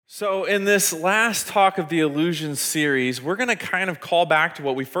So, in this last talk of the illusion series, we're going to kind of call back to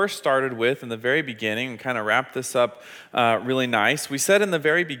what we first started with in the very beginning and kind of wrap this up really nice. We said in the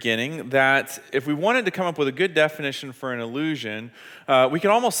very beginning that if we wanted to come up with a good definition for an illusion, we could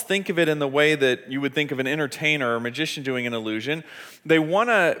almost think of it in the way that you would think of an entertainer or magician doing an illusion. They want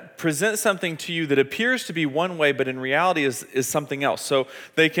to present something to you that appears to be one way, but in reality is something else. So,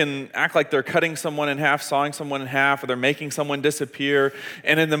 they can act like they're cutting someone in half, sawing someone in half, or they're making someone disappear.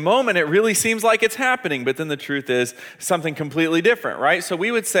 And in the moment, it really seems like it's happening, but then the truth is something completely different, right? So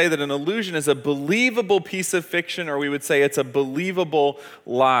we would say that an illusion is a believable piece of fiction, or we would say it's a believable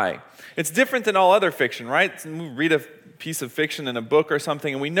lie. It's different than all other fiction, right? We read a piece of fiction in a book or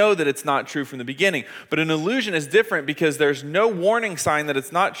something, and we know that it's not true from the beginning. But an illusion is different because there's no warning sign that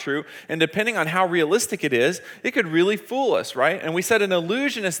it's not true, and depending on how realistic it is, it could really fool us, right? And we said an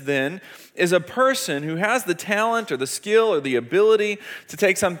illusionist then is a person who has the talent or the skill or the ability to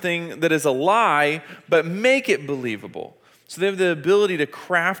take something that is a lie, but make it believable. So they have the ability to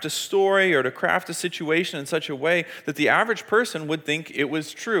craft a story or to craft a situation in such a way that the average person would think it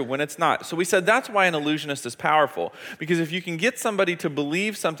was true when it's not. So we said that's why an illusionist is powerful. Because if you can get somebody to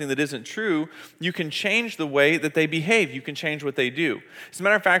believe something that isn't true, you can change the way that they behave. You can change what they do. As a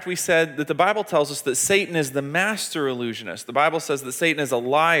matter of fact, we said that the Bible tells us that Satan is the master illusionist. The Bible says that Satan is a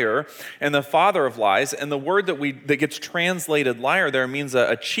liar and the father of lies. And the word that gets translated liar there means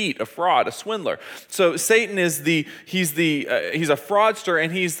a cheat, a fraud, a swindler. So Satan is he's a fraudster,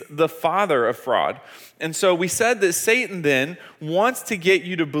 and he's the father of fraud. And so we said that Satan then wants to get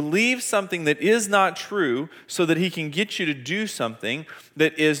you to believe something that is not true so that he can get you to do something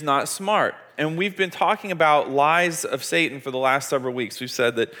that is not smart. And we've been talking about lies of Satan for the last several weeks. We've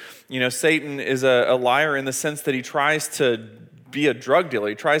said that, Satan is a liar in the sense that he tries to be a drug dealer.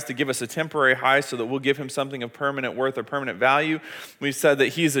 He tries to give us a temporary high so that we'll give him something of permanent worth or permanent value. We've said that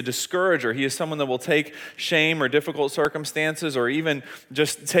he's a discourager. He is someone that will take shame or difficult circumstances or even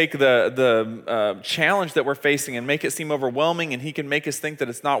just take the challenge that we're facing and make it seem overwhelming, and he can make us think that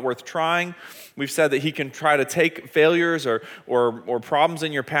it's not worth trying. We've said that he can try to take failures or problems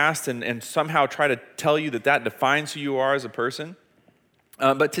in your past and somehow try to tell you that defines who you are as a person.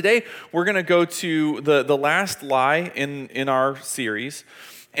 But today, we're going to go to the last lie in our series,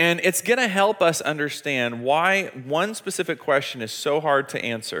 and it's going to help us understand why one specific question is so hard to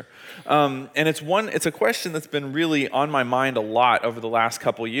answer. And it's a question that's been really on my mind a lot over the last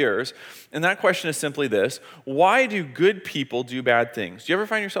couple years, and that question is simply this: why do good people do bad things? Do you ever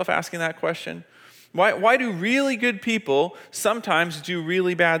find yourself asking that question? Why do really good people sometimes do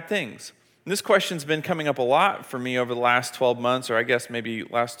really bad things? And this question's been coming up a lot for me over the last 12 months, or I guess maybe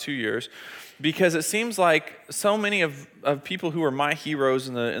last 2 years, because it seems like so many of people who are my heroes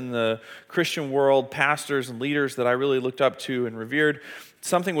in the Christian world, pastors and leaders that I really looked up to and revered,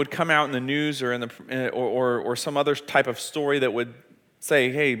 something would come out in the news or or some other type of story that would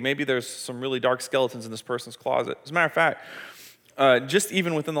say, hey, maybe there's some really dark skeletons in this person's closet. As a matter of fact, just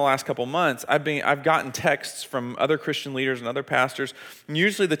even within the last couple months, I've gotten texts from other Christian leaders and other pastors, and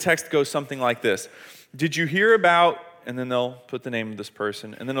usually the text goes something like this: did you hear about, and then they'll put the name of this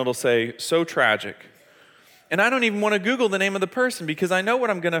person, and then it'll say, so tragic. And I don't even want to Google the name of the person because I know what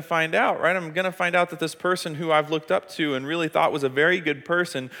I'm going to find out, right? I'm going to find out that this person who I've looked up to and really thought was a very good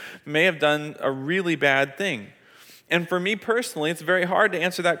person may have done a really bad thing. And for me personally, it's very hard to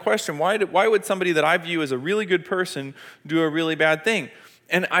answer that question. Why would somebody that I view as a really good person do a really bad thing?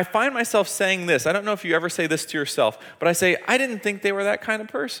 And I find myself saying this. I don't know if you ever say this to yourself, but I say, I didn't think they were that kind of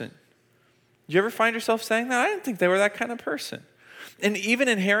person. Do you ever find yourself saying that? I didn't think they were that kind of person. And even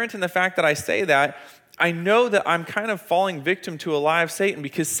inherent in the fact that I say that, I know that I'm kind of falling victim to a lie of Satan,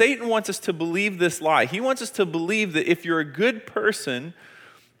 because Satan wants us to believe this lie. He wants us to believe that if you're a good person,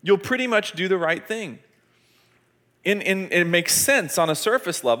 you'll pretty much do the right thing. It makes sense on a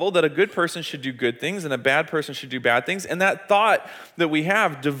surface level that a good person should do good things and a bad person should do bad things. And that thought that we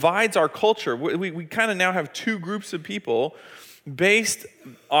have divides our culture. We kind of now have two groups of people based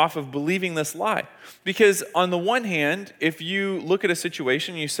off of believing this lie. Because on the one hand, if you look at a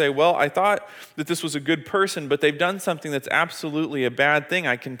situation, you say, well, I thought that this was a good person, but they've done something that's absolutely a bad thing.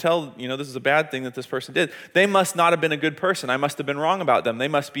 I can tell, this is a bad thing that this person did. They must not have been a good person. I must have been wrong about them. They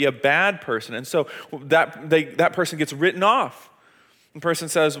must be a bad person. And so that person gets written off. The person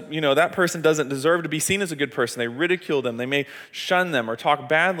says, that person doesn't deserve to be seen as a good person. They ridicule them. They may shun them or talk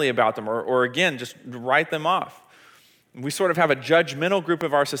badly about them or again, just write them off. We sort of have a judgmental group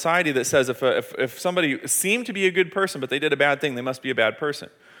of our society that says if somebody seemed to be a good person but they did a bad thing, they must be a bad person.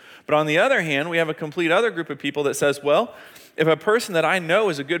 But on the other hand, we have a complete other group of people that says, well, if a person that I know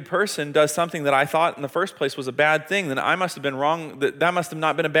is a good person does something that I thought in the first place was a bad thing, then I must have been wrong. That must have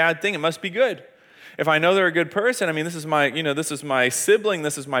not been a bad thing. It must be good. If I know they're a good person, I mean, this is my sibling,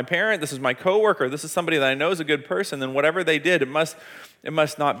 this is my parent, this is my coworker, this is somebody that I know is a good person, then whatever they did, it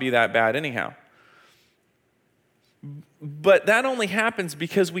must not be that bad anyhow. But that only happens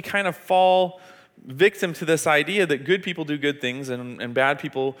because we kind of fall victim to this idea that good people do good things and bad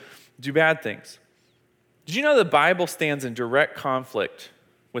people do bad things. Did you know the Bible stands in direct conflict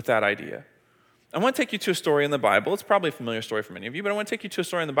with that idea? I want to take you to a story in the Bible. It's probably a familiar story for many of you, but I want to take you to a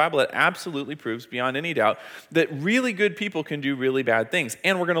story in the Bible that absolutely proves beyond any doubt that really good people can do really bad things.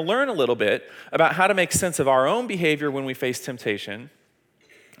 And we're going to learn a little bit about how to make sense of our own behavior when we face temptation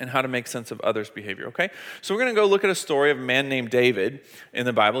and how to make sense of others' behavior, okay? So we're going to go look at a story of a man named David in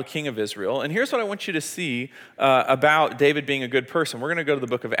the Bible, king of Israel. And here's what I want you to see about David being a good person. We're going to go to the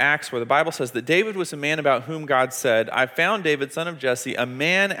book of Acts, where the Bible says that David was a man about whom God said, "I found David, son of Jesse, a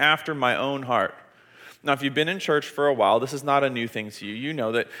man after my own heart." Now, if you've been in church for a while, this is not a new thing to you. You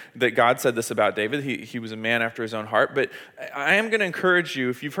know that God said this about David. He was a man after his own heart. But I am going to encourage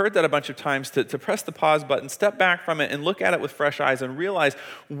you, if you've heard that a bunch of times, to press the pause button, step back from it, and look at it with fresh eyes and realize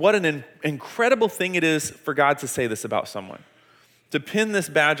what an incredible thing it is for God to say this about someone. To pin this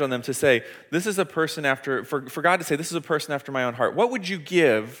badge on them, to say, this is a person for God to say, this is a person after my own heart. What would you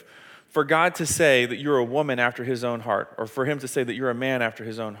give for God to say that you're a woman after his own heart, or for him to say that you're a man after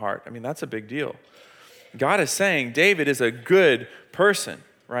his own heart? I mean, that's a big deal. God is saying David is a good person,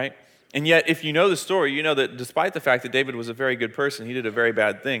 right? And yet, if you know the story, you know that despite the fact that David was a very good person, he did a very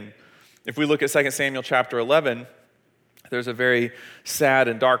bad thing. If we look at 2 Samuel chapter 11, there's a very sad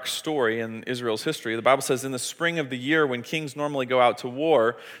and dark story in Israel's history. The Bible says in the spring of the year when kings normally go out to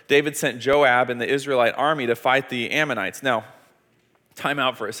war, David sent Joab and the Israelite army to fight the Ammonites. Now, time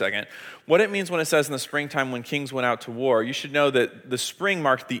out for a second. What it means when it says in the springtime when kings went out to war, you should know that the spring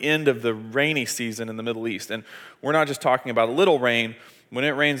marked the end of the rainy season in the Middle East. And we're not just talking about a little rain. When it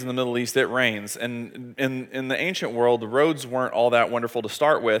rains in the Middle East, it rains. And in the ancient world, the roads weren't all that wonderful to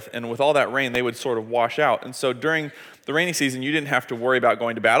start with. And with all that rain, they would sort of wash out. And so during the rainy season, you didn't have to worry about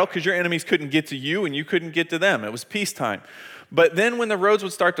going to battle because your enemies couldn't get to you and you couldn't get to them. It was peacetime. But then when the roads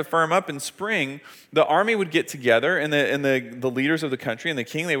would start to firm up in spring, the army would get together and the leaders of the country and the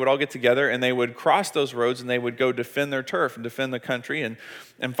king, they would all get together and they would cross those roads and they would go defend their turf and defend the country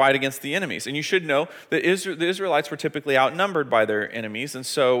and fight against the enemies. And you should know that the Israelites were typically outnumbered by their enemies. And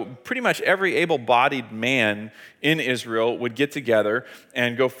so pretty much every able-bodied man in Israel would get together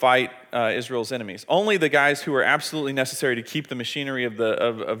and go fight Israel's enemies. Only the guys who were absolutely necessary to keep the machinery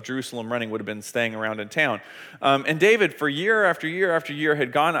of Jerusalem running would have been staying around in town. And David, for year after year after year,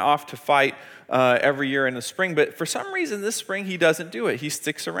 had gone off to fight every year in the spring. But for some reason, this spring, he doesn't do it. He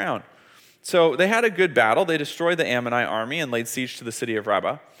sticks around. So they had a good battle. They destroyed the Ammonite army and laid siege to the city of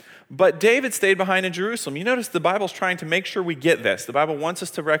Rabbah. But David stayed behind in Jerusalem. You notice the Bible's trying to make sure we get this. The Bible wants us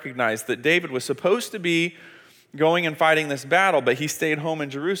to recognize that David was supposed to be going and fighting this battle, but he stayed home in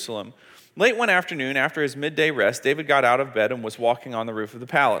Jerusalem. Late one afternoon, after his midday rest, David got out of bed and was walking on the roof of the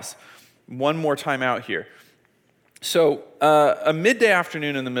palace. One more time out here. So a midday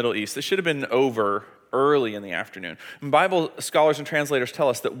afternoon in the Middle East, this should have been over early in the afternoon. And Bible scholars and translators tell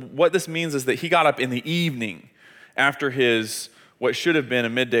us that what this means is that he got up in the evening after his what should have been a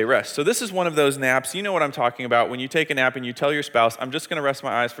midday rest. So this is one of those naps. You know what I'm talking about when you take a nap and you tell your spouse, I'm just going to rest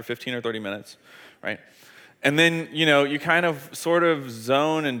my eyes for 15 or 30 minutes, right? And then, you kind of sort of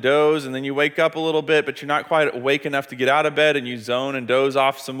zone and doze, and then you wake up a little bit, but you're not quite awake enough to get out of bed, and you zone and doze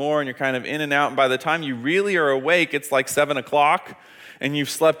off some more, and you're kind of in and out. And by the time you really are awake, it's like 7 o'clock, and you've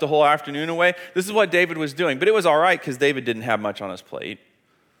slept the whole afternoon away. This is what David was doing. But it was all right because David didn't have much on his plate.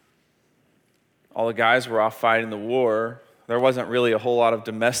 All the guys were off fighting the war. There wasn't really a whole lot of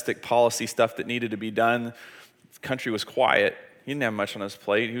domestic policy stuff that needed to be done. The country was quiet. He didn't have much on his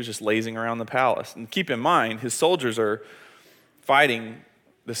plate. He was just lazing around the palace. And keep in mind, his soldiers are fighting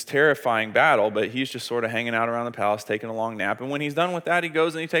this terrifying battle, but he's just sort of hanging out around the palace, taking a long nap. And when he's done with that, he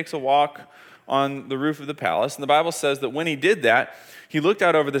goes and he takes a walk on the roof of the palace. And the Bible says that when he did that, he looked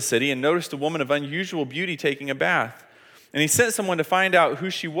out over the city and noticed a woman of unusual beauty taking a bath. And he sent someone to find out who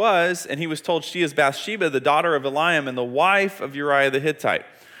she was, and he was told she is Bathsheba, the daughter of Eliam, and the wife of Uriah the Hittite.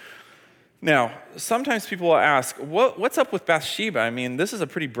 Now, sometimes people will ask, what's up with Bathsheba? I mean, this is a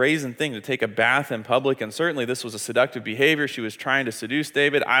pretty brazen thing to take a bath in public, and certainly this was a seductive behavior. She was trying to seduce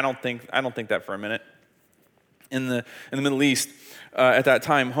David. I don't think that for a minute. In the Middle East, at that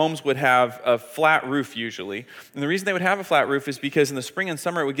time, homes would have a flat roof usually. And the reason they would have a flat roof is because in the spring and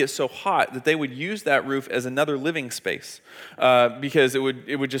summer it would get so hot that they would use that roof as another living space because it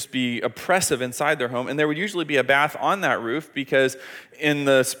would just be oppressive inside their home. And there would usually be a bath on that roof because in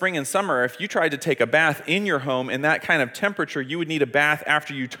the spring and summer, if you tried to take a bath in your home in that kind of temperature, you would need a bath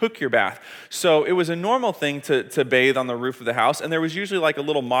after you took your bath. So it was a normal thing to bathe on the roof of the house, and there was usually like a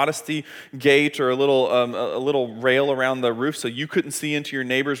little modesty gate or a little rail around the roof so you couldn't see into your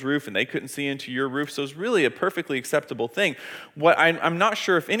neighbor's roof and they couldn't see into your roof. So it was really a perfectly acceptable thing. What I'm not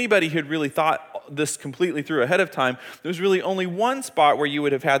sure if anybody had really thought this completely through ahead of time. There was really only one spot where you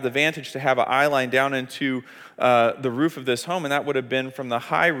would have had the advantage to have an eye line down into the roof of this home, and that would have been from the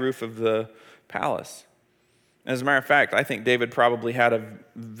high roof of the palace. As a matter of fact, I think David probably had a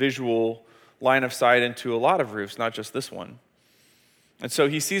visual line of sight into a lot of roofs, not just this one. And so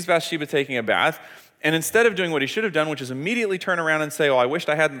he sees Bathsheba taking a bath, and instead of doing what he should have done, which is immediately turn around and say, oh, I wished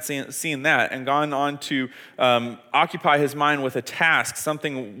I hadn't seen that, and gone on to occupy his mind with a task,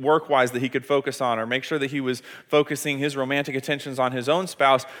 something work-wise that he could focus on, or make sure that he was focusing his romantic attentions on his own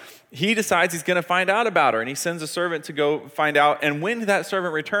spouse, he decides he's going to find out about her, and he sends a servant to go find out. And when that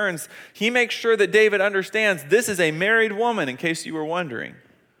servant returns, he makes sure that David understands this is a married woman, in case you were wondering.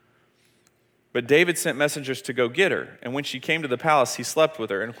 But David sent messengers to go get her, and when she came to the palace, he slept with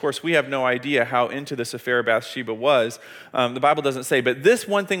her. And of course, we have no idea how into this affair Bathsheba was. The Bible doesn't say, but this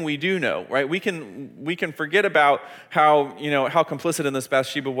one thing we do know, right? We can forget about how complicit in this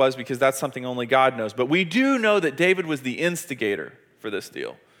Bathsheba was, because that's something only God knows. But we do know that David was the instigator for this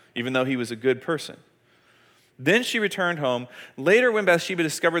deal, even though he was a good person. Then she returned home. Later, when Bathsheba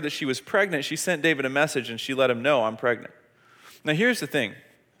discovered that she was pregnant, she sent David a message, and she let him know, I'm pregnant. Now, here's the thing.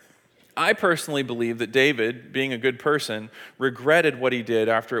 I personally believe that David, being a good person, regretted what he did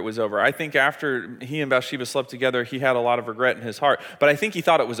after it was over. I think after he and Bathsheba slept together, he had a lot of regret in his heart. But I think he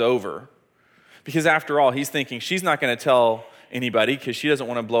thought it was over. Because after all, he's thinking she's not going to tell anybody because she doesn't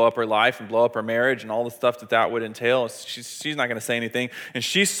want to blow up her life and blow up her marriage and all the stuff that would entail. She's not going to say anything. And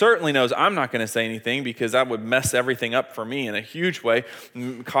she certainly knows I'm not going to say anything because that would mess everything up for me in a huge way,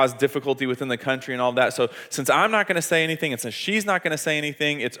 cause difficulty within the country and all that. So since I'm not going to say anything and since she's not going to say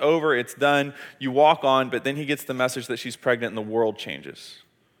anything, it's over, it's done, you walk on. But then he gets the message that she's pregnant and the world changes.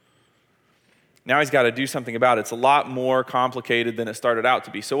 Now he's got to do something about it. It's a lot more complicated than it started out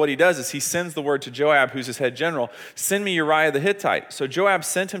to be. So what he does is he sends the word to Joab, who's his head general, send me Uriah the Hittite. So Joab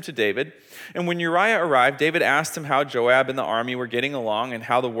sent him to David. And when Uriah arrived, David asked him how Joab and the army were getting along and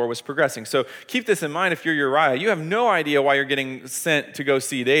how the war was progressing. So keep this in mind if you're Uriah. You have no idea why you're getting sent to go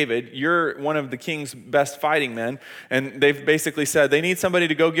see David. You're one of the king's best fighting men. And they've basically said they need somebody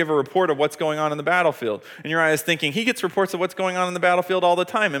to go give a report of what's going on in the battlefield. And Uriah is thinking, he gets reports of what's going on in the battlefield all the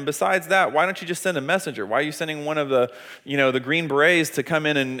time. And besides that, why don't you just send a messenger? Why are you sending one of the Green Berets to come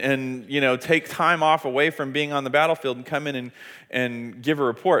in and take time off away from being on the battlefield and come in and give a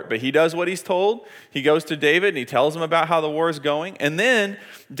report? But he does what he's told. He goes to David and he tells him about how the war is going. And then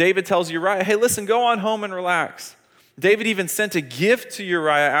David tells Uriah, hey, listen, go on home and relax. David even sent a gift to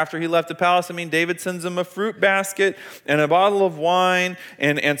Uriah after he left the palace. David sends him a fruit basket and a bottle of wine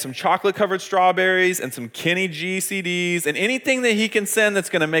and some chocolate-covered strawberries and some Kenny G CDs and anything that he can send that's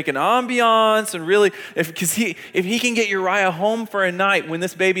going to make an ambiance and really, if he can get Uriah home for a night when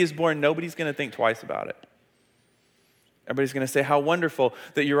this baby is born, nobody's going to think twice about it. Everybody's going to say how wonderful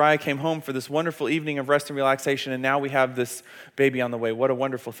that Uriah came home for this wonderful evening of rest and relaxation, and now we have this baby on the way. What a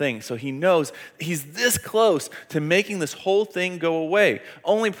wonderful thing. So he knows he's this close to making this whole thing go away.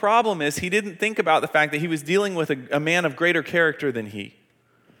 Only problem is he didn't think about the fact that he was dealing with a man of greater character than he,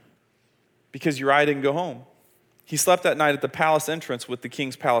 because Uriah didn't go home. He slept that night at the palace entrance with the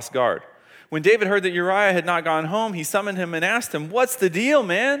king's palace guard. When David heard that Uriah had not gone home, he summoned him and asked him, what's the deal,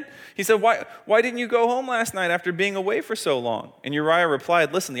 man? He said, why didn't you go home last night after being away for so long? And Uriah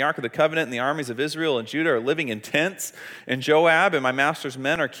replied, listen, the Ark of the Covenant and the armies of Israel and Judah are living in tents, and Joab and my master's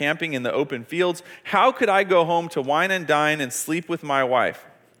men are camping in the open fields. How could I go home to wine and dine and sleep with my wife?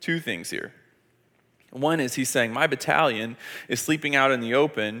 Two things here. One is he's saying, my battalion is sleeping out in the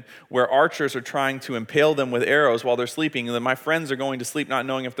open where archers are trying to impale them with arrows while they're sleeping. And then my friends are going to sleep not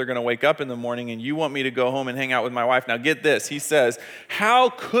knowing if they're going to wake up in the morning, and you want me to go home and hang out with my wife. Now get this. He says, how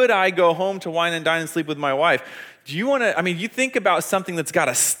could I go home to wine and dine and sleep with my wife? Do you want to, you think about something that's got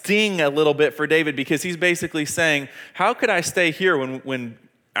to sting a little bit for David, because he's basically saying, how could I stay here when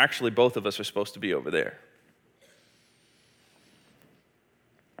actually both of us are supposed to be over there?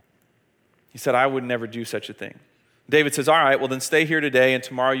 He said, I would never do such a thing. David says, all right, well then stay here today and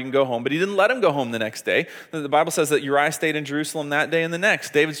tomorrow you can go home. But he didn't let him go home the next day. The Bible says that Uriah stayed in Jerusalem that day and the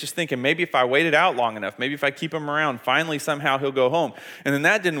next. David's just thinking, maybe if I wait it out long enough, maybe if I keep him around, finally somehow he'll go home. And then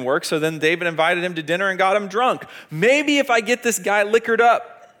that didn't work, so then David invited him to dinner and got him drunk. Maybe if I get this guy liquored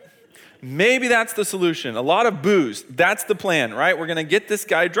up, maybe that's the solution. A lot of booze. That's the plan, right? We're going to get this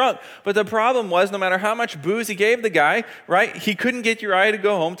guy drunk. But the problem was, no matter how much booze he gave the guy, right, he couldn't get Uriah to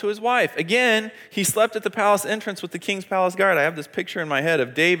go home to his wife. Again, he slept at the palace entrance with the king's palace guard. I have this picture in my head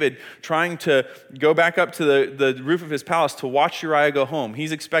of David trying to go back up to the roof of his palace to watch Uriah go home.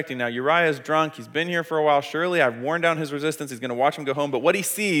 He's expecting, now Uriah is drunk. He's been here for a while. Surely I've worn down his resistance. He's going to watch him go home. But what he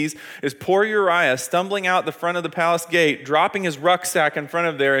sees is poor Uriah stumbling out the front of the palace gate, dropping his rucksack in front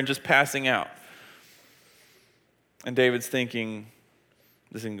of there and just passing out. And David's thinking,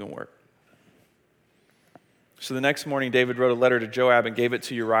 this isn't going to work. So the next morning, David wrote a letter to Joab and gave it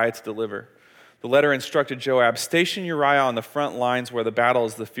to Uriah to deliver. The letter instructed Joab, station Uriah on the front lines where the battle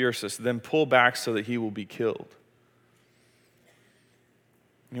is the fiercest, then pull back so that he will be killed.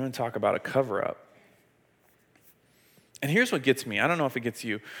 You want to talk about a cover-up. And here's what gets me. I don't know if it gets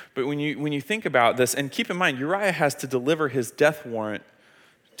you, but when you think about this, and keep in mind, Uriah has to deliver his death warrant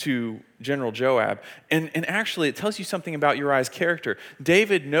to General Joab. And actually, it tells you something about Uriah's character.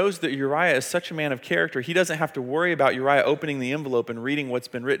 David knows that Uriah is such a man of character, he doesn't have to worry about Uriah opening the envelope and reading what's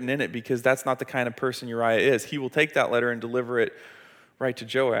been written in it, because that's not the kind of person Uriah is. He will take that letter and deliver it right to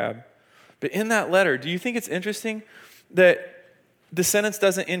Joab. But in that letter, do you think it's interesting that the sentence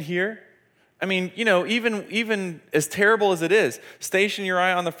doesn't end here? I mean, even as terrible as it is, station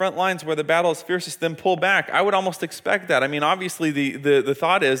Uriah on the front lines where the battle is fiercest, then pull back. I would almost expect that. I mean, obviously the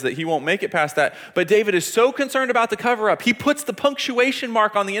thought is that he won't make it past that. But David is so concerned about the cover-up, he puts the punctuation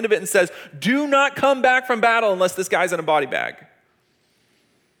mark on the end of it and says, do not come back from battle unless this guy's in a body bag.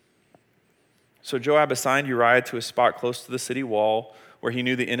 So Joab assigned Uriah to a spot close to the city wall where he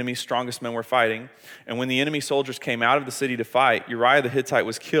knew the enemy's strongest men were fighting. And when the enemy soldiers came out of the city to fight, Uriah the Hittite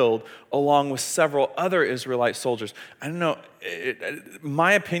was killed along with several other Israelite soldiers. I don't know,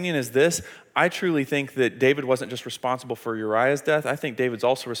 my opinion is this. I truly think that David wasn't just responsible for Uriah's death. I think David's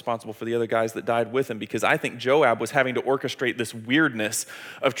also responsible for the other guys that died with him, because I think Joab was having to orchestrate this weirdness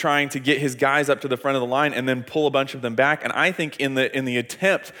of trying to get his guys up to the front of the line and then pull a bunch of them back. And I think in the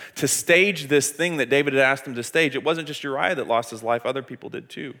attempt to stage this thing that David had asked him to stage, it wasn't just Uriah that lost his life, other people did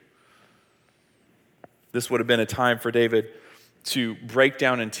too. This would have been a time for David to break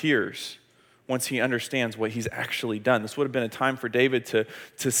down in tears once he understands what he's actually done. This would have been a time for David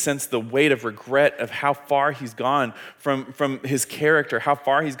to sense the weight of regret of how far he's gone from his character, how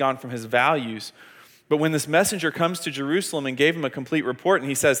far he's gone from his values. But when this messenger comes to Jerusalem and gave him a complete report, and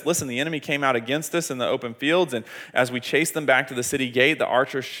he says, listen, the enemy came out against us in the open fields, and as we chased them back to the city gate, the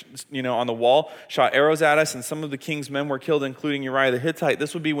archers on the wall shot arrows at us, and some of the king's men were killed, including Uriah the Hittite.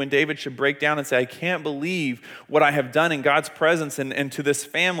 This would be when David should break down and say, I can't believe what I have done in God's presence and to this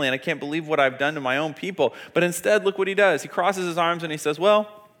family, and I can't believe what I've done to my own people. But instead, look what he does. He crosses his arms and he says, well,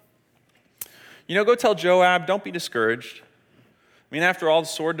 go tell Joab, don't be discouraged. I mean, after all, the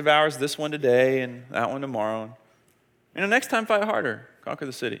sword devours this one today and that one tomorrow. Next time fight harder, conquer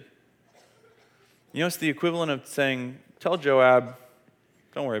the city. It's the equivalent of saying, tell Joab,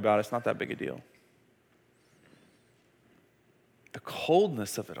 don't worry about it, it's not that big a deal. The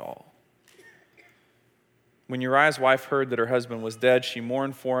coldness of it all. When Uriah's wife heard that her husband was dead, she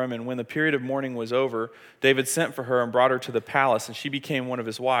mourned for him, and when the period of mourning was over, David sent for her and brought her to the palace, and she became one of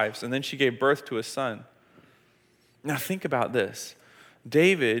his wives, and then she gave birth to a son. Now think about this.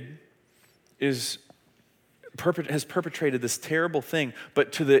 David has perpetrated this terrible thing,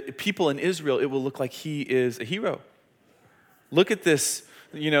 but to the people in Israel, it will look like he is a hero. Look at this.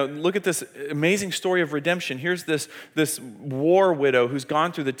 Look at this amazing story of redemption. Here's this war widow who's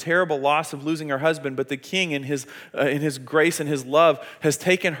gone through the terrible loss of losing her husband, but the king in his grace and his love has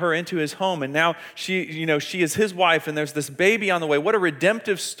taken her into his home, and now she is his wife, and there's this baby on the way. What a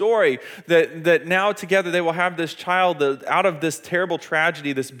redemptive story that now together they will have this child. Out of this terrible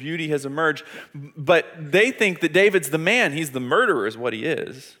tragedy, this beauty has emerged. But they think that David's the man. He's the murderer is what he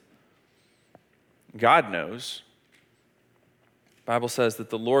is. God knows. The Bible says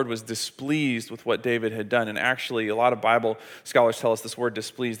that the Lord was displeased with what David had done. And actually, a lot of Bible scholars tell us this word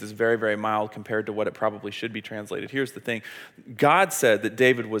displeased is very, very mild compared to what it probably should be translated. Here's the thing. God said that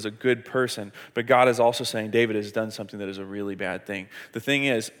David was a good person, but God is also saying David has done something that is a really bad thing. The thing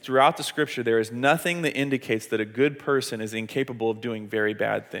is, throughout the scripture, there is nothing that indicates that a good person is incapable of doing very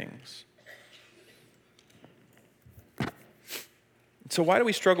bad things. So why do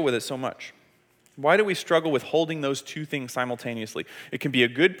we struggle with it so much? Why do we struggle with holding those two things simultaneously? It can be a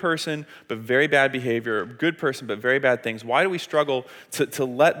good person, but very bad behavior, a good person, but very bad things. Why do we struggle to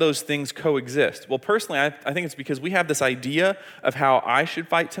let those things coexist? Well, personally, I think it's because we have this idea of how I should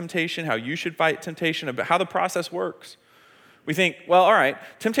fight temptation, how you should fight temptation, about how the process works. We think, well, all right,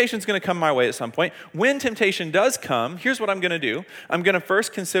 temptation's going to come my way at some point. When temptation does come, here's what I'm going to do. I'm going to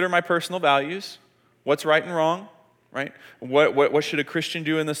first consider my personal values, what's right and wrong, right? What should a Christian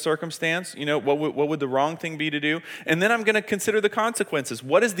do in this circumstance? What would the wrong thing be to do? And then I'm going to consider the consequences.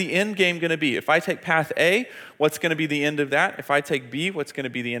 What is the end game going to be? If I take path A, what's going to be the end of that? If I take B, what's going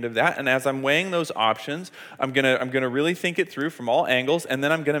to be the end of that? And as I'm weighing those options, I'm going to really think it through from all angles, and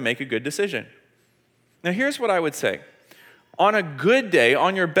then I'm going to make a good decision. Now, here's what I would say. On a good day,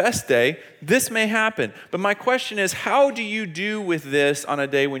 on your best day, this may happen. But my question is, how do you do with this on a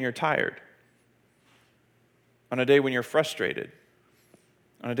day when you're tired? On a day when you're frustrated?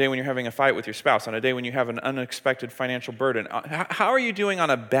 On a day when you're having a fight with your spouse? On a day when you have an unexpected financial burden? How are you doing on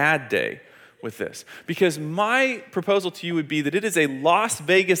a bad day with this? Because my proposal to you would be that it is a Las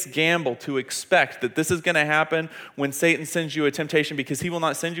Vegas gamble to expect that this is going to happen when Satan sends you a temptation, because he will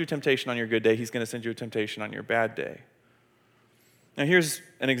not send you a temptation on your good day. He's going to send you a temptation on your bad day. Now, here's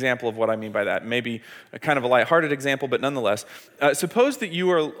an example of what I mean by that. Maybe a kind of a lighthearted example, but nonetheless. Suppose that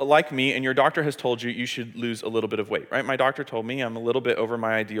you are like me and your doctor has told you you should lose a little bit of weight, right? My doctor told me I'm a little bit over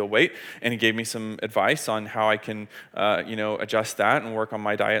my ideal weight, and he gave me some advice on how I can, adjust that and work on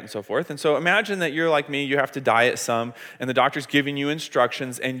my diet and so forth. And so imagine that you're like me, you have to diet some, and the doctor's giving you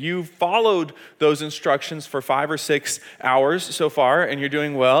instructions, and you've followed those instructions for 5 or 6 hours so far, and you're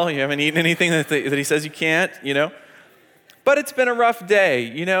doing well. You haven't eaten anything that he says you can't, But it's been a rough day.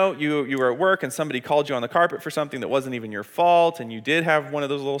 You were at work and somebody called you on the carpet for something that wasn't even your fault, and you did have one of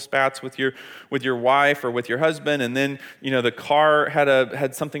those little spats with your wife or with your husband, and then the car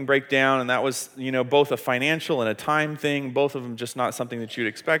had something break down, and that was both a financial and a time thing, both of them just not something that you'd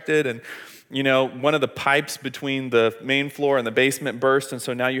expected, and one of the pipes between the main floor and the basement burst, and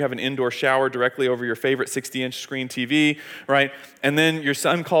so now you have an indoor shower directly over your favorite 60-inch screen TV, right? And then your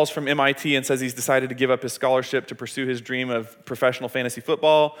son calls from MIT and says he's decided to give up his scholarship to pursue his dream of professional fantasy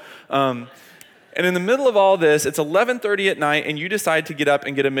football. And in the middle of all this, it's 11:30 at night, and you decide to get up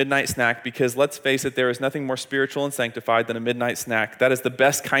and get a midnight snack because, let's face it, there is nothing more spiritual and sanctified than a midnight snack. That is the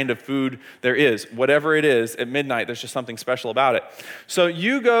best kind of food there is. Whatever it is, at midnight, there's just something special about it. So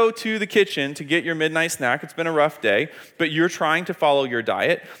you go to the kitchen to get your midnight snack. It's been a rough day, but you're trying to follow your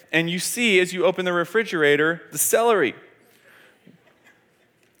diet, and you see, as you open the refrigerator, the celery.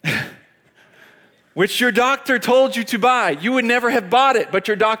 Which your doctor told you to buy. You would never have bought it, but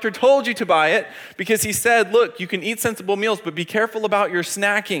your doctor told you to buy it because he said, look, you can eat sensible meals, but be careful about your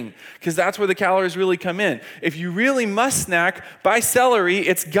snacking because that's where the calories really come in. If you really must snack, buy celery.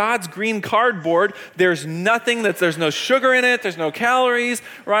 It's God's green cardboard. There's no sugar in it. There's no calories,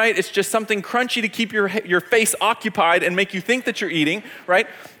 right? It's just something crunchy to keep your face occupied and make you think that you're eating, right?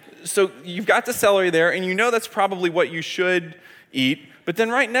 So you've got the celery there, and that's probably what you should eat. But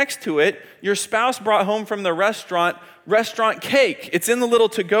then right next to it, your spouse brought home from the restaurant cake. It's in the little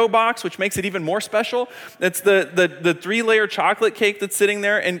to-go box, which makes it even more special. It's the 3-layer chocolate cake that's sitting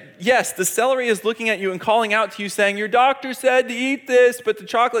there. And yes, the celery is looking at you and calling out to you saying, your doctor said to eat this, but the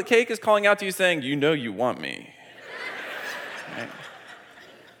chocolate cake is calling out to you saying, you want me. Right?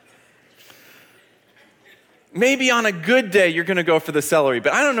 Maybe on a good day, you're going to go for the celery.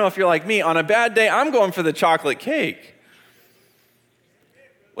 But I don't know if you're like me. On a bad day, I'm going for the chocolate cake.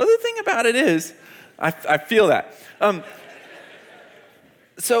 Well, the thing about it is, I feel that.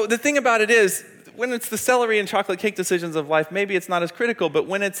 So the thing about it is, when it's the celery and chocolate cake decisions of life, maybe it's not as critical, but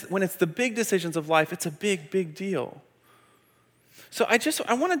when it's the big decisions of life, it's a big, big deal. So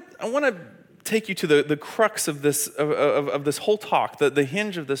I want to take you to the crux of this whole talk, the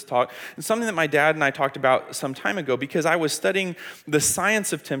hinge of this talk, and something that my dad and I talked about some time ago because I was studying the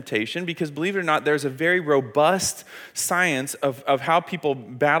science of temptation, because believe it or not, there's a very robust science of how people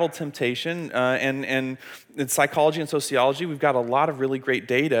battle temptation, and in psychology and sociology, we've got a lot of really great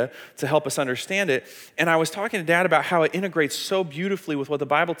data to help us understand it. And I was talking to Dad about how it integrates so beautifully with what the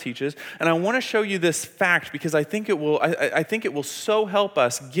Bible teaches. And I want to show you this fact because I think it will so help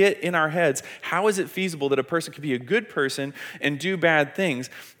us get in our heads, how is it feasible that a person could be a good person and do bad things?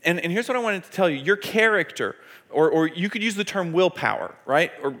 And here's what I wanted to tell you. Your character, or you could use the term willpower,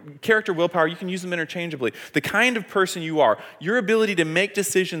 right? Or character, willpower, you can use them interchangeably. The kind of person you are, your ability to make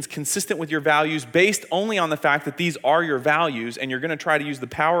decisions consistent with your values based only on the fact that these are your values, and you're going to try to use the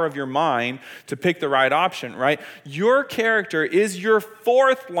power of your mind to pick the right option, right? Your character is your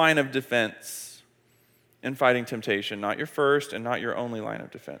fourth line of defense in fighting temptation, not your first and not your only line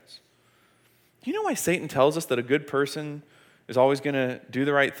of defense. Do you know why Satan tells us that a good person is always going to do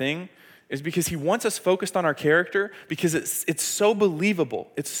the right thing? Is because he wants us focused on our character, because it's so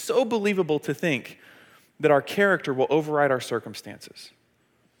believable. It's so believable to think that our character will override our circumstances.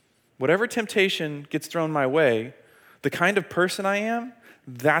 Whatever temptation gets thrown my way, the kind of person I am,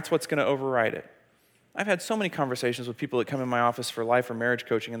 that's what's going to override it. I've had so many conversations with people that come in my office for life or marriage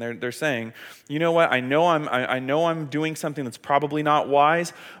coaching, and they're saying, you know what, I know I'm doing something that's probably not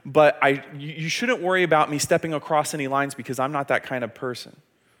wise, but you shouldn't worry about me stepping across any lines because I'm not that kind of person.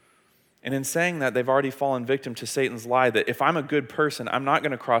 And in saying that, they've already fallen victim to Satan's lie that if I'm a good person, I'm not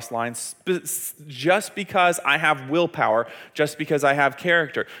going to cross lines just because I have willpower, just because I have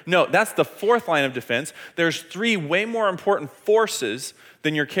character. No, that's the fourth line of defense. There's three way more important forces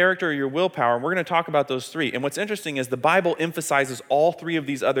than your character or your willpower. And we're going to talk about those three. And what's interesting is the Bible emphasizes all three of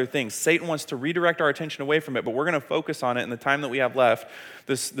these other things. Satan wants to redirect our attention away from it, but we're going to focus on it in the time that we have left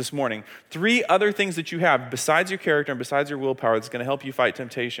this morning. Three other things that you have besides your character and besides your willpower that's going to help you fight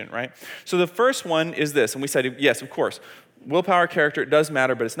temptation, right? So the first one is this, and we said, yes, of course, willpower, character, it does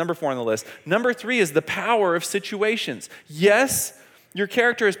matter, but it's number 4 on the list. Number 3 is the power of situations. Yes, your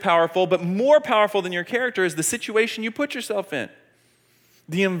character is powerful, but more powerful than your character is the situation you put yourself in.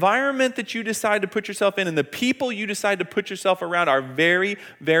 The environment that you decide to put yourself in and the people you decide to put yourself around are very,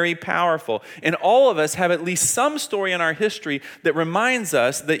 very powerful. And all of us have at least some story in our history that reminds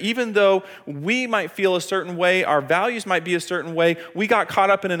us that even though we might feel a certain way, our values might be a certain way, we got caught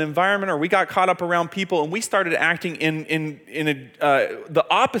up in an environment or we got caught up around people and we started acting in the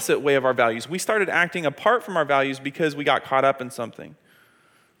opposite way of our values. We started acting apart from our values because we got caught up in something.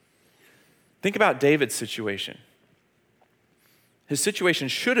 Think about David's situation. His situation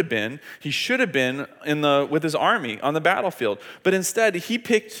should have been with his army on the battlefield. But instead, he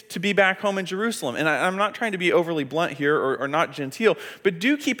picked to be back home in Jerusalem. And I'm not trying to be overly blunt here or not genteel, but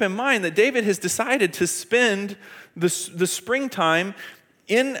do keep in mind that David has decided to spend the springtime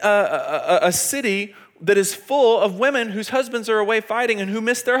in a city that is full of women whose husbands are away fighting and who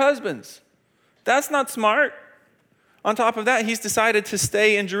miss their husbands. That's not smart. On top of that, he's decided to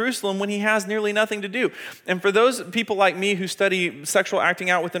stay in Jerusalem when he has nearly nothing to do. And for those people like me who study sexual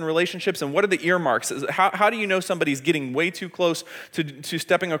acting out within relationships and what are the earmarks, how do you know somebody's getting way too close to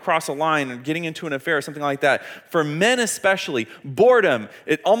stepping across a line and getting into an affair or something like that? For men especially, boredom,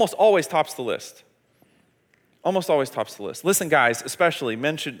 it almost always tops the list. Almost always tops the list. Listen, guys, especially,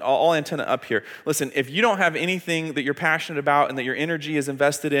 men should, all antenna up here. Listen, if you don't have anything that you're passionate about and that your energy is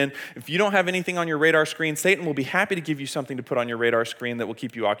invested in, if you don't have anything on your radar screen, Satan will be happy to give you something to put on your radar screen that will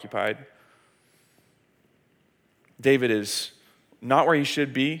keep you occupied. David is not where he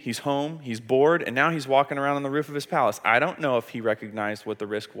should be. He's home, he's bored, and now he's walking around on the roof of his palace. I don't know if he recognized what the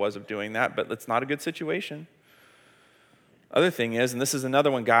risk was of doing that, but it's not a good situation. Other thing is, and this is another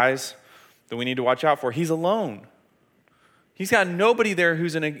one, guys, that we need to watch out for. He's alone. He's got nobody there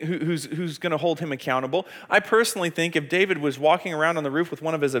who's going to hold him accountable. I personally think if David was walking around on the roof with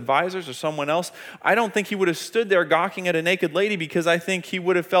one of his advisors or someone else, I don't think he would have stood there gawking at a naked lady because I think he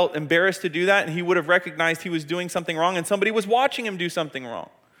would have felt embarrassed to do that and he would have recognized he was doing something wrong and somebody was watching him do something wrong.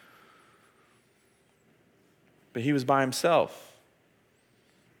 But he was by himself.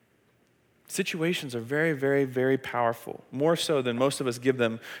 Situations are very, very, very powerful, more so than most of us give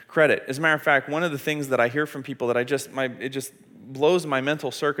them credit. As a matter of fact, one of the things that I hear from people that it just blows my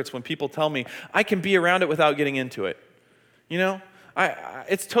mental circuits when people tell me, I can be around it without getting into it. You know,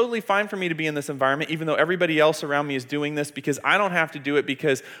 it's totally fine for me to be in this environment, even though everybody else around me is doing this, because I don't have to do it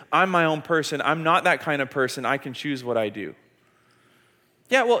because I'm my own person. I'm not that kind of person. I can choose what I do.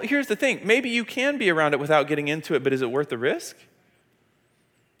 Yeah, well, here's the thing. Maybe you can be around it without getting into it, but is it worth the risk?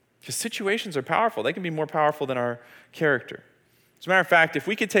 Because situations are powerful. They can be more powerful than our character. As a matter of fact, if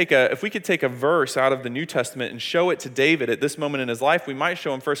we could take a verse out of the New Testament and show it to David at this moment in his life, we might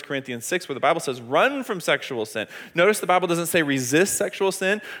show him 1 Corinthians 6 where the Bible says, run from sexual sin. Notice the Bible doesn't say resist sexual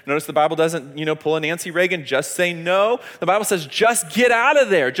sin. Notice the Bible doesn't, pull a Nancy Reagan, just say no. The Bible says, just get out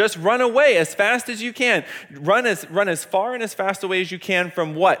of there. Just run away as fast as you can. Run as far and as fast away as you can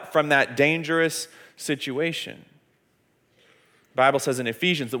from what? From that dangerous situation. The Bible says in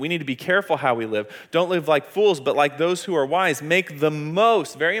Ephesians that we need to be careful how we live. Don't live like fools, but like those who are wise. Make the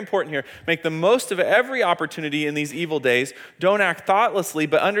most, very important here, make the most of every opportunity in these evil days. Don't act thoughtlessly,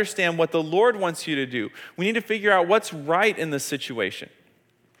 but understand what the Lord wants you to do. We need to figure out what's right in this situation.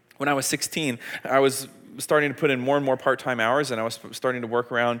 When I was 16, I was starting to put in more and more part-time hours, and I was starting to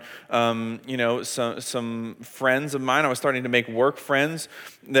work around, some friends of mine. I was starting to make work friends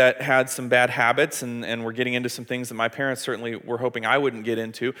that had some bad habits and were getting into some things that my parents certainly were hoping I wouldn't get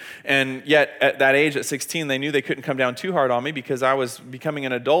into. And yet, at that age, at 16, they knew they couldn't come down too hard on me because I was becoming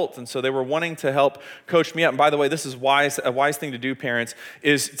an adult, and so they were wanting to help coach me up. And by the way, this is a wise thing to do, parents,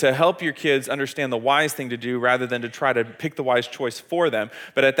 is to help your kids understand the wise thing to do rather than to try to pick the wise choice for them.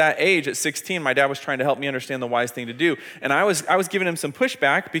 But at that age, at 16, my dad was trying to help me understand the wise thing to do. And I was giving him some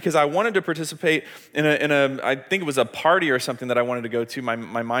pushback because I wanted to participate in a I think it was a party or something that I wanted to go to. My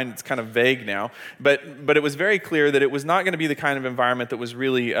mind is kind of vague now. But it was very clear that it was not going to be the kind of environment that was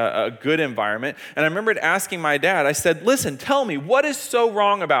really a good environment. And I remembered asking my dad, I said, listen, tell me, what is so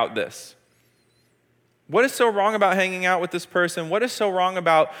wrong about this? What is so wrong about hanging out with this person? What is so wrong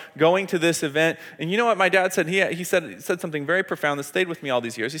about going to this event? And you know what my dad said? He said something very profound that stayed with me all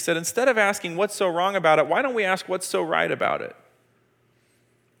these years. He said, instead of asking what's so wrong about it, why don't we ask what's so right about it?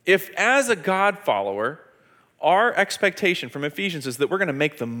 If as a God follower, our expectation from Ephesians is that we're going to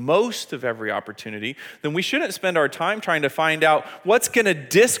make the most of every opportunity, then we shouldn't spend our time trying to find out what's going to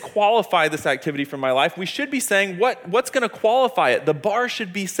disqualify this activity from my life. We should be saying what's going to qualify it. The bar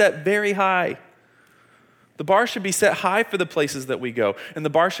should be set very high. The bar should be set high for the places that we go, and the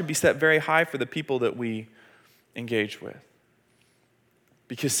bar should be set very high for the people that we engage with.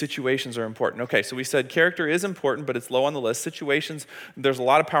 Because situations are important. Okay, so we said character is important, but it's low on the list. Situations, there's a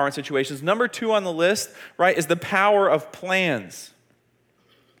lot of power in situations. Number 2 on the list, right, is the power of plans.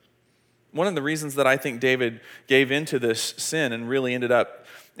 One of the reasons that I think David gave into this sin and really ended up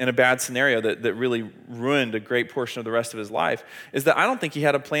in a bad scenario that really ruined a great portion of the rest of his life is that I don't think he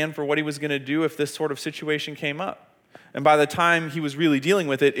had a plan for what he was going to do if this sort of situation came up. And by the time he was really dealing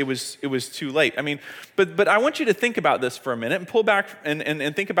with it, it was too late. I mean, but I want you to think about this for a minute and pull back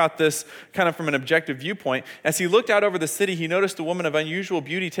and think about this kind of from an objective viewpoint. As he looked out over the city, he noticed a woman of unusual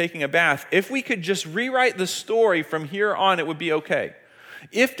beauty taking a bath. If we could just rewrite the story from here on, it would be okay.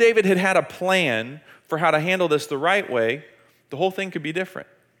 If David had had a plan for how to handle this the right way, the whole thing could be different.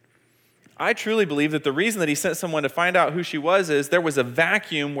 I truly believe that the reason that he sent someone to find out who she was is there was a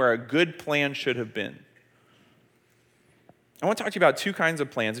vacuum where a good plan should have been. I want to talk to you about 2 kinds of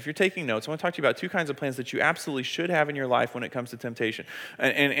plans. If you're taking notes, I want to talk to you about 2 kinds of plans that you absolutely should have in your life when it comes to temptation.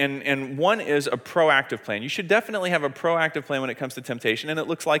 And one is a proactive plan. You should definitely have a proactive plan when it comes to temptation, and it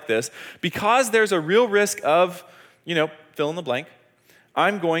looks like this. Because there's a real risk of, fill in the blank,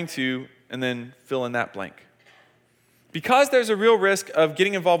 I'm going to, and then fill in that blank. Because there's a real risk of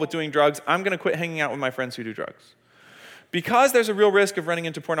getting involved with doing drugs, I'm going to quit hanging out with my friends who do drugs. Because there's a real risk of running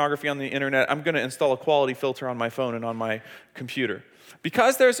into pornography on the internet, I'm going to install a quality filter on my phone and on my computer.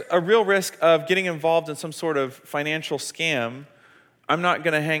 Because there's a real risk of getting involved in some sort of financial scam, I'm not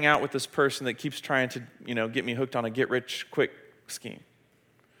going to hang out with this person that keeps trying to, get me hooked on a get-rich-quick scheme.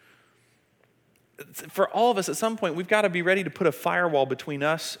 For all of us, at some point, we've got to be ready to put a firewall between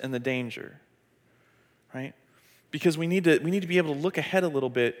us and the danger, right? Because we need to be able to look ahead a little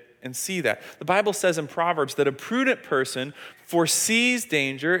bit and see that. The Bible says in Proverbs that a prudent person foresees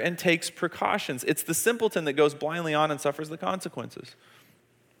danger and takes precautions. It's the simpleton that goes blindly on and suffers the consequences.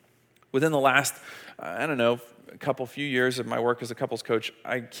 Within the last, few years of my work as a couples coach,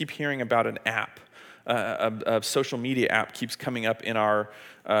 I keep hearing about an app. A social media app keeps coming up in our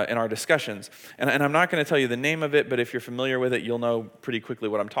discussions. And I'm not going to tell you the name of it, but if you're familiar with it, you'll know pretty quickly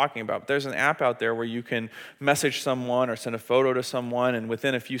what I'm talking about. There's an app out there where you can message someone or send a photo to someone, and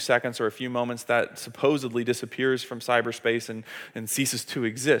within a few seconds or a few moments, that supposedly disappears from cyberspace and ceases to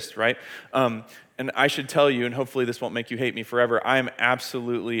exist, right? And I should tell you, and hopefully this won't make you hate me forever, I am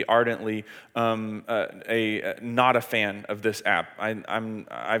absolutely, ardently not a fan of this app.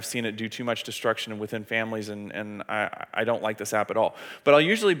 I've seen it do too much destruction within families, and I don't like this app at all. But I'll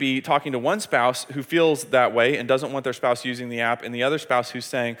usually be talking to one spouse who feels that way and doesn't want their spouse using the app, and the other spouse who's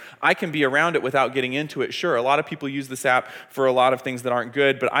saying, I can be around it without getting into it. Sure, a lot of people use this app for a lot of things that aren't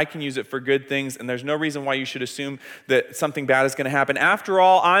good, but I can use it for good things, and there's no reason why you should assume that something bad is going to happen. After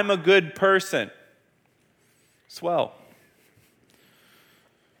all, I'm a good person. Swell.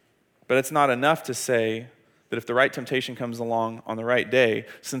 But it's not enough to say that if the right temptation comes along on the right day,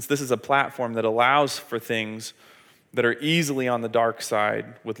 since this is a platform that allows for things that are easily on the dark side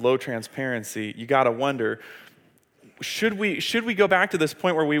with low transparency, you got to wonder, should we go back to this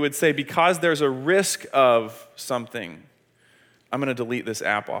point where we would say, because there's a risk of something, I'm going to delete this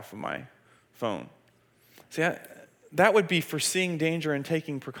app off of my phone? See, that would be foreseeing danger and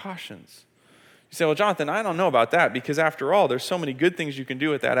taking precautions. You say, well, Jonathan, I don't know about that because after all, there's so many good things you can do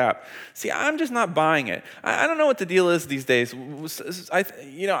with that app. See, I'm just not buying it. I don't know what the deal is these days. I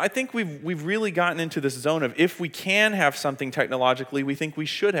think we've really gotten into this zone of if we can have something technologically, we think we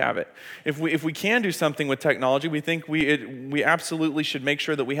should have it. If we can do something with technology, we think we absolutely should make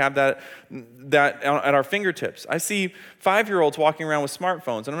sure that we have that at our fingertips. I see 5-year-olds walking around with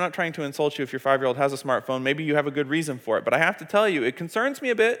smartphones, and I'm not trying to insult you if your 5-year-old has a smartphone. Maybe you have a good reason for it, but I have to tell you, it concerns me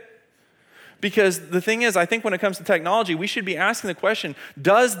a bit. Because the thing is, I think when it comes to technology, we should be asking the question,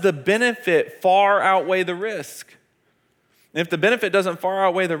 does the benefit far outweigh the risk? And if the benefit doesn't far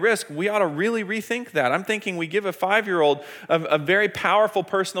outweigh the risk, we ought to really rethink that. I'm thinking we give a 5-year-old a very powerful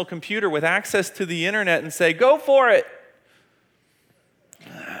personal computer with access to the internet and say, go for it.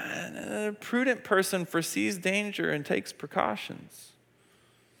 A prudent person foresees danger and takes precautions.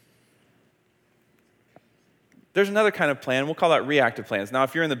 There's another kind of plan. We'll call that reactive plans. Now,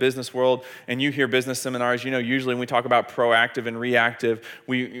 if you're in the business world and you hear business seminars, usually when we talk about proactive and reactive,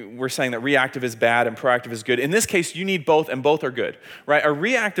 we're saying that reactive is bad and proactive is good. In this case, you need both, and both are good, right? A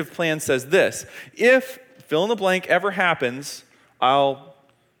reactive plan says this: if fill in the blank ever happens, and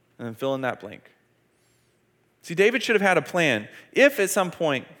then fill in that blank. See, David should have had a plan. If at some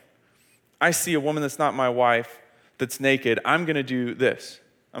point I see a woman that's not my wife that's naked, I'm going to do this.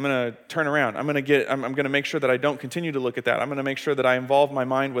 I'm going to turn around. I'm going to make sure that I don't continue to look at that. I'm going to make sure that I involve my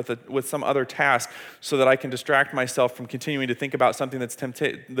mind with some other task so that I can distract myself from continuing to think about something that's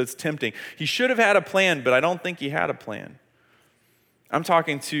tempting. He should have had a plan, but I don't think he had a plan. I'm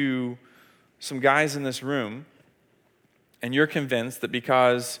talking to some guys in this room, and you're convinced that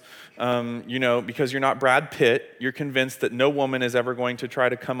because you're not Brad Pitt, you're convinced that no woman is ever going to try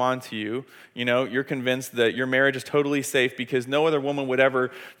to come on to you. You're convinced that your marriage is totally safe because no other woman would ever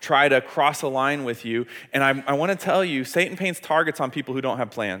try to cross a line with you. And I want to tell you, Satan paints targets on people who don't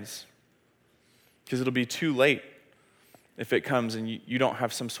have plans because it'll be too late if it comes and you don't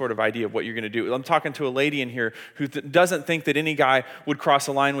have some sort of idea of what you're going to do. I'm talking to a lady in here who doesn't think that any guy would cross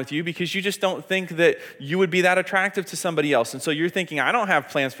a line with you because you just don't think that you would be that attractive to somebody else. And so you're thinking, I don't have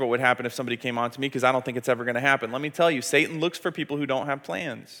plans for what would happen if somebody came on to me because I don't think it's ever going to happen. Let me tell you, Satan looks for people who don't have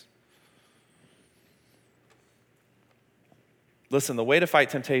plans. Listen, the way to fight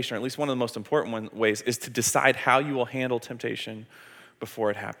temptation, or at least one of the most important ways, is to decide how you will handle temptation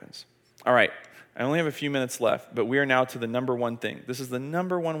before it happens. All right. I only have a few minutes left, but we are now to the number one thing. This is the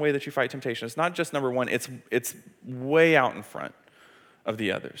number one way that you fight temptation. It's not just number one, it's way out in front of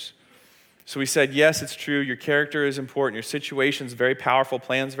the others. So we said, yes, it's true, your character is important, your situation's very powerful,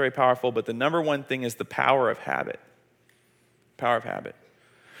 plan's very powerful, but the number one thing is the power of habit. Power of habit.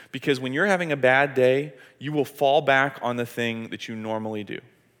 Because when you're having a bad day, you will fall back on the thing that you normally do.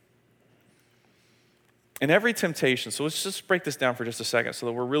 In every temptation, so let's just break this down for just a second so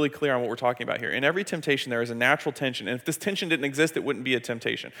that we're really clear on what we're talking about here. In every temptation, there is a natural tension. And if this tension didn't exist, it wouldn't be a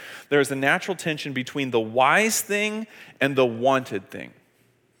temptation. There is a natural tension between the wise thing and the wanted thing.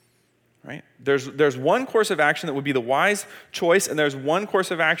 Right? There's one course of action that would be the wise choice, and there's one course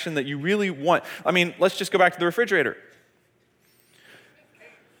of action that you really want. I mean, let's just go back to the refrigerator.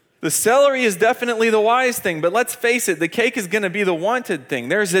 The celery is definitely the wise thing, but let's face it, the cake is going to be the wanted thing.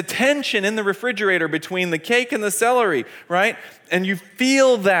 There's a tension in the refrigerator between the cake and the celery, right? And you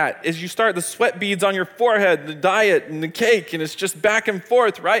feel that as you start the sweat beads on your forehead, the diet and the cake, and it's just back and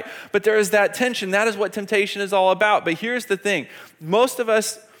forth, right? But there is that tension. That is what temptation is all about. But here's the thing. Most of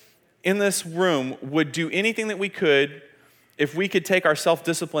us in this room would do anything that we could if we could take our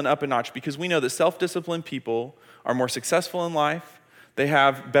self-discipline up a notch, because we know that self-disciplined people are more successful in life. They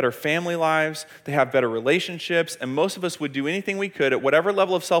have better family lives, they have better relationships, and most of us would do anything we could at whatever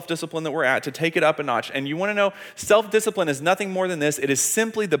level of self-discipline that we're at to take it up a notch. And you want to know, self-discipline is nothing more than this. It is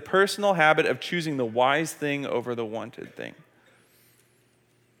simply the personal habit of choosing the wise thing over the wanted thing.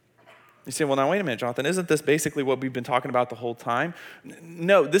 You say, well, now wait a minute, Jonathan, isn't this basically what we've been talking about the whole time?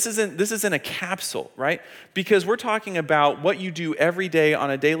 No, this isn't a capsule, right? Because we're talking about what you do every day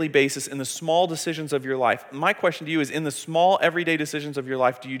on a daily basis in the small decisions of your life. My question to you is, in the small everyday decisions of your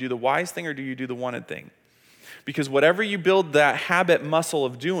life, do you do the wise thing or do you do the wanted thing? Because whatever you build that habit muscle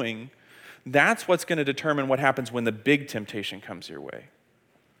of doing, that's what's going to determine what happens when the big temptation comes your way.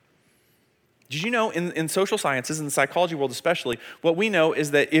 Did you know in social sciences, in the psychology world especially, what we know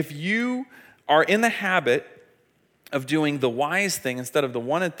is that if you are in the habit of doing the wise thing instead of the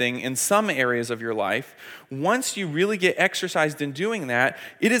wanted thing in some areas of your life, once you really get exercised in doing that,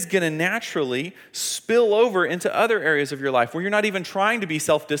 it is going to naturally spill over into other areas of your life where you're not even trying to be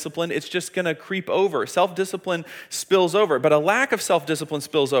self-disciplined. It's just going to creep over. Self-discipline spills over, but a lack of self-discipline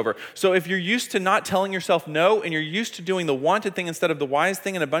spills over. So if you're used to not telling yourself no and you're used to doing the wanted thing instead of the wise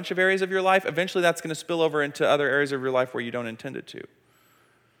thing in a bunch of areas of your life, eventually that's going to spill over into other areas of your life where you don't intend it to.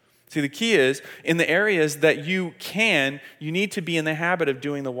 See, the key is, in the areas that you need to be in the habit of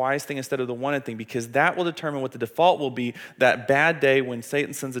doing the wise thing instead of the wanted thing, because that will determine what the default will be that bad day when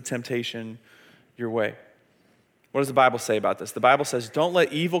Satan sends a temptation your way. What does the Bible say about this? The Bible says, don't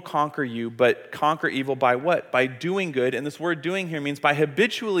let evil conquer you, but conquer evil by what? By doing good. And this word doing here means by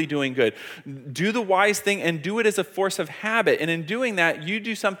habitually doing good. Do the wise thing and do it as a force of habit. And in doing that, you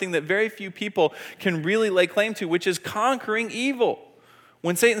do something that very few people can really lay claim to, which is conquering evil.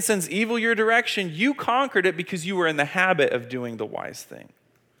 When Satan sends evil your direction, you conquered it because you were in the habit of doing the wise thing.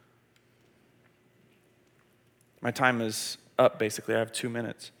 My time is up, basically. I have 2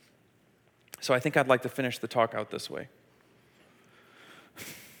 minutes. So I think I'd like to finish the talk out this way.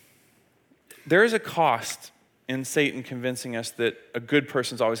 There is a cost in Satan convincing us that a good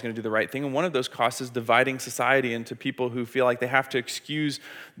person's always going to do the right thing. And one of those costs is dividing society into people who feel like they have to excuse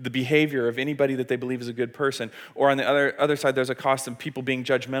the behavior of anybody that they believe is a good person. Or on the other side, there's a cost of people being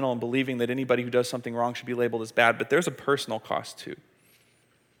judgmental and believing that anybody who does something wrong should be labeled as bad. But there's a personal cost too.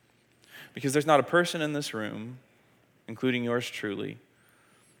 Because there's not a person in this room, including yours truly,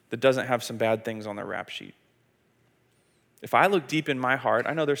 that doesn't have some bad things on their rap sheet. If I look deep in my heart,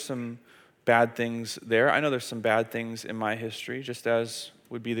 I know there's some bad things there. I know there's some bad things in my history, just as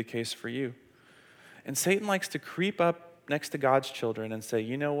would be the case for you. And Satan likes to creep up next to God's children and say,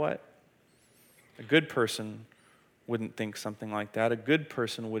 you know what? A good person wouldn't think something like that. A good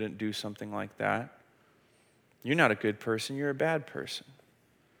person wouldn't do something like that. You're not a good person, you're a bad person.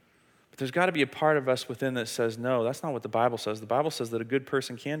 But there's got to be a part of us within that says, no, that's not what the Bible says. The Bible says that a good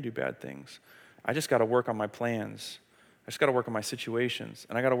person can do bad things. I just got to work on my plans. I just got to work on my situations,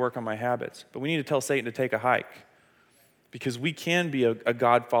 and I got to work on my habits. But we need to tell Satan to take a hike, because we can be a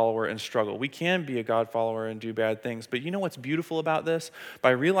God follower and struggle. We can be a God follower and do bad things. But you know what's beautiful about this?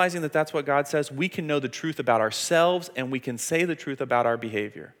 By realizing that that's what God says, we can know the truth about ourselves, and we can say the truth about our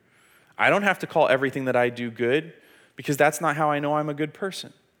behavior. I don't have to call everything that I do good, because that's not how I know I'm a good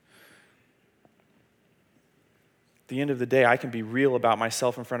person. At the end of the day, I can be real about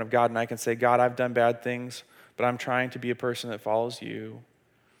myself in front of God, and I can say, God, I've done bad things, but I'm trying to be a person that follows you.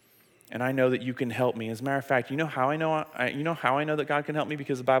 And I know that you can help me. As a matter of fact, you know how I know that God can help me?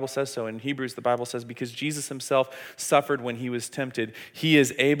 Because the Bible says so. In Hebrews, the Bible says, because Jesus himself suffered when he was tempted, he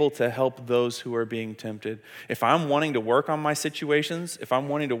is able to help those who are being tempted. If I'm wanting to work on my situations, if I'm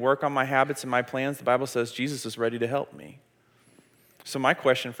wanting to work on my habits and my plans, the Bible says Jesus is ready to help me. So my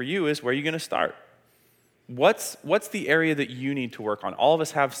question for you is, where are you going to start? What's the area that you need to work on? All of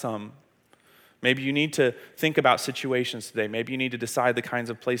us have some. Maybe you need to think about situations today. Maybe you need to decide the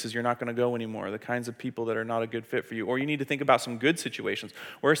kinds of places you're not going to go anymore, the kinds of people that are not a good fit for you. Or you need to think about some good situations.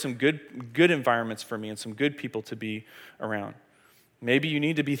 Where are some good environments for me and some good people to be around? Maybe you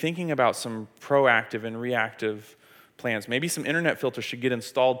need to be thinking about some proactive and reactive plans. Maybe some internet filters should get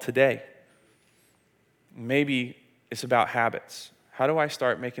installed today. Maybe it's about habits. How do I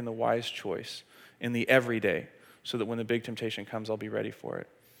start making the wise choice in the everyday so that when the big temptation comes, I'll be ready for it?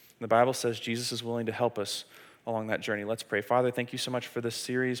 The Bible says Jesus is willing to help us along that journey. Let's pray. Father, thank you so much for this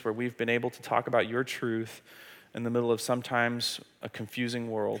series where we've been able to talk about your truth in the middle of sometimes a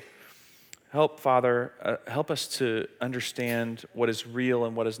confusing world. Help us to understand what is real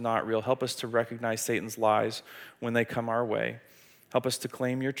and what is not real. Help us to recognize Satan's lies when they come our way. Help us to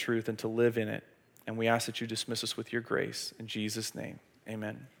claim your truth and to live in it. And we ask that you dismiss us with your grace. In Jesus' name,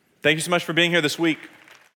 amen. Thank you so much for being here this week.